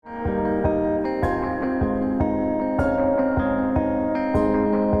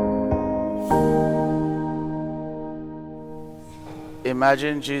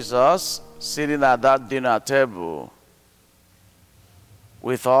Imagine Jesus sitting at that dinner table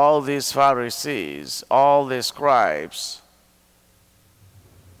with all these Pharisees, all the scribes.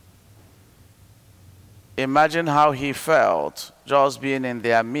 Imagine how he felt just being in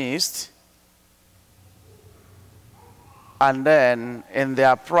their midst, and then in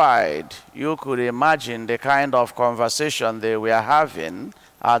their pride, you could imagine the kind of conversation they were having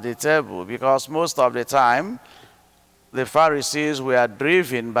at the table, because most of the time, the Pharisees were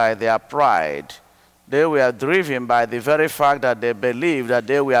driven by their pride. They were driven by the very fact that they believed that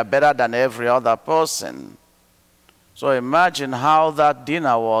they were better than every other person. So imagine how that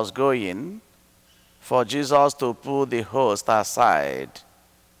dinner was going for Jesus to pull the host aside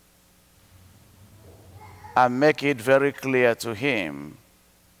and make it very clear to him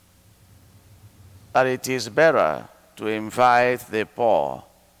that it is better to invite the poor,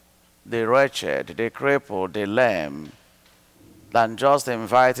 the wretched, the crippled, the lame, than just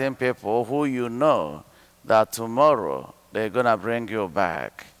inviting people who you know that tomorrow they're going to bring you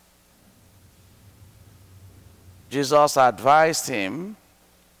back. Jesus advised him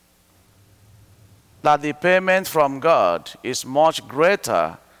that the payment from God is much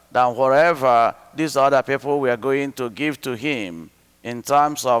greater than whatever these other people were going to give to him in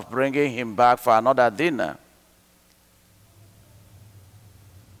terms of bringing him back for another dinner.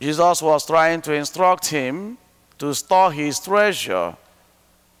 Jesus was trying to instruct him to store his treasure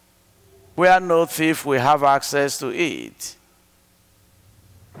where no thief will have access to it.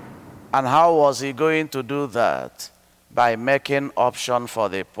 And how was he going to do that? By making option for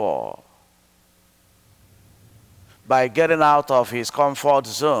the poor. By getting out of his comfort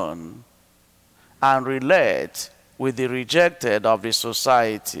zone and relate with the rejected of the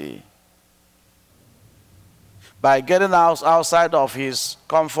society. By getting outside of his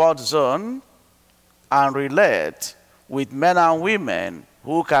comfort zone and relate with men and women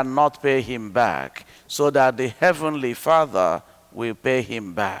who cannot pay him back, so that the Heavenly Father will pay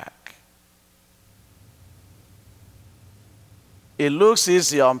him back. It looks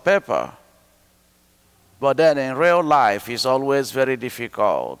easy on paper, but then in real life it's always very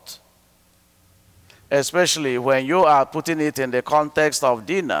difficult. Especially when you are putting it in the context of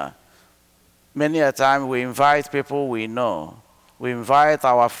dinner. Many a time we invite people we know. We invite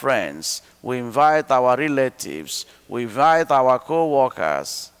our friends, we invite our relatives, we invite our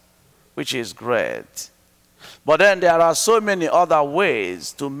co-workers, which is great. But then there are so many other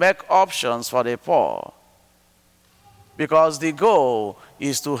ways to make options for the poor. Because the goal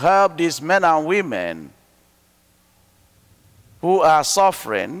is to help these men and women who are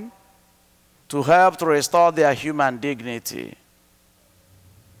suffering, to help to restore their human dignity.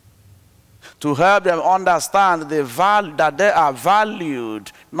 To help them understand that they are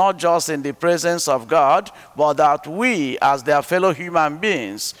valued, not just in the presence of God, but that we, as their fellow human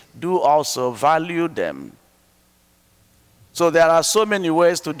beings, do also value them. So there are so many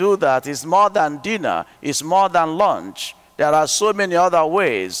ways to do that. It's more than dinner. It's more than lunch. There are so many other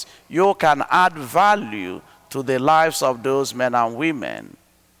ways you can add value to the lives of those men and women.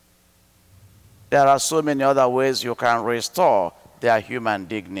 There are so many other ways you can restore their human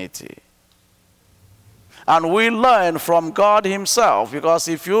dignity. And we learn from God himself, because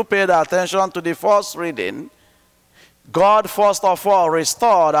if you paid attention to the first reading, God first of all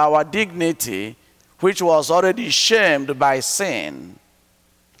restored our dignity, which was already shamed by sin.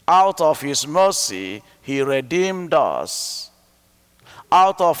 Out of his mercy, he redeemed us.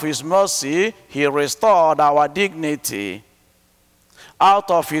 Out of his mercy, he restored our dignity.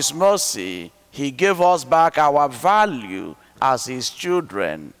 Out of his mercy, he gave us back our value as his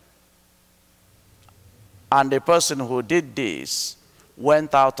children. And the person who did this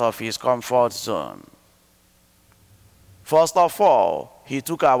went out of his comfort zone. First of all, he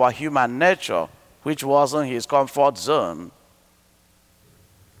took our human nature, which wasn't his comfort zone.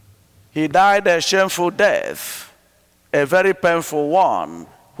 He died a shameful death, a very painful one,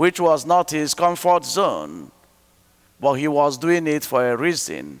 which was not his comfort zone. But he was doing it for a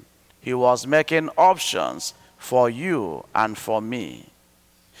reason. He was making options for you and for me.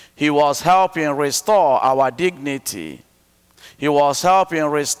 He was helping restore our dignity. He was helping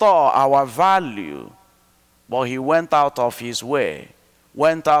restore our value. But he went out of his way,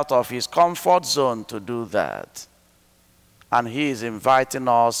 went out of his comfort zone to do that. And he is inviting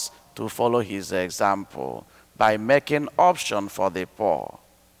us to follow his example by making option for the poor.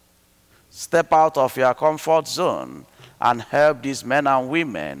 Step out of your comfort zone and help these men and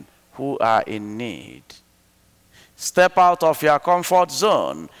women who are in need. Step out of your comfort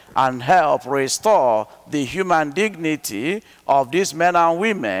zone and help restore the human dignity of these men and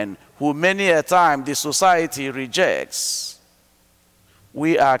women who many a time the society rejects.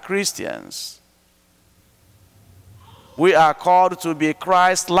 We are Christians. We are called to be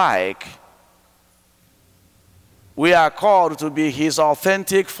Christ-like. We are called to be his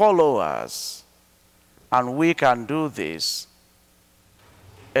authentic followers. And we can do this,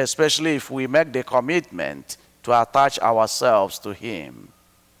 especially if we make the commitment to attach ourselves to him.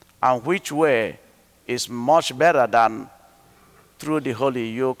 And which way is much better than through the Holy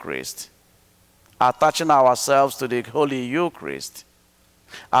Eucharist? Attaching ourselves to the Holy Eucharist,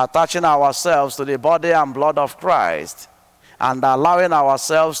 attaching ourselves to the body and blood of Christ, and allowing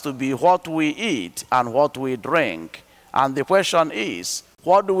ourselves to be what we eat and what we drink. And the question is,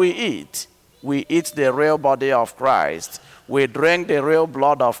 what do we eat? We eat the real body of Christ. We drink the real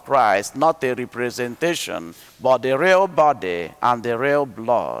blood of Christ, not a representation, but the real body and the real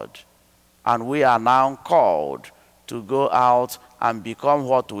blood. And we are now called to go out and become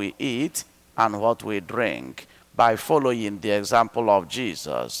what we eat and what we drink by following the example of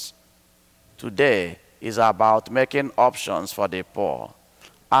Jesus. Today is about making options for the poor.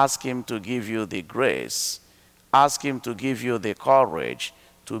 Ask him to give you the grace. Ask him to give you the courage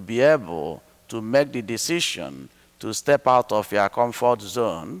to be able to make the decision to step out of your comfort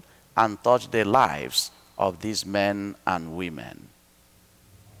zone and touch the lives of these men and women.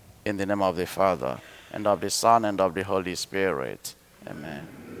 In the name of the Father, and of the Son, and of the Holy Spirit.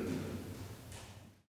 Amen.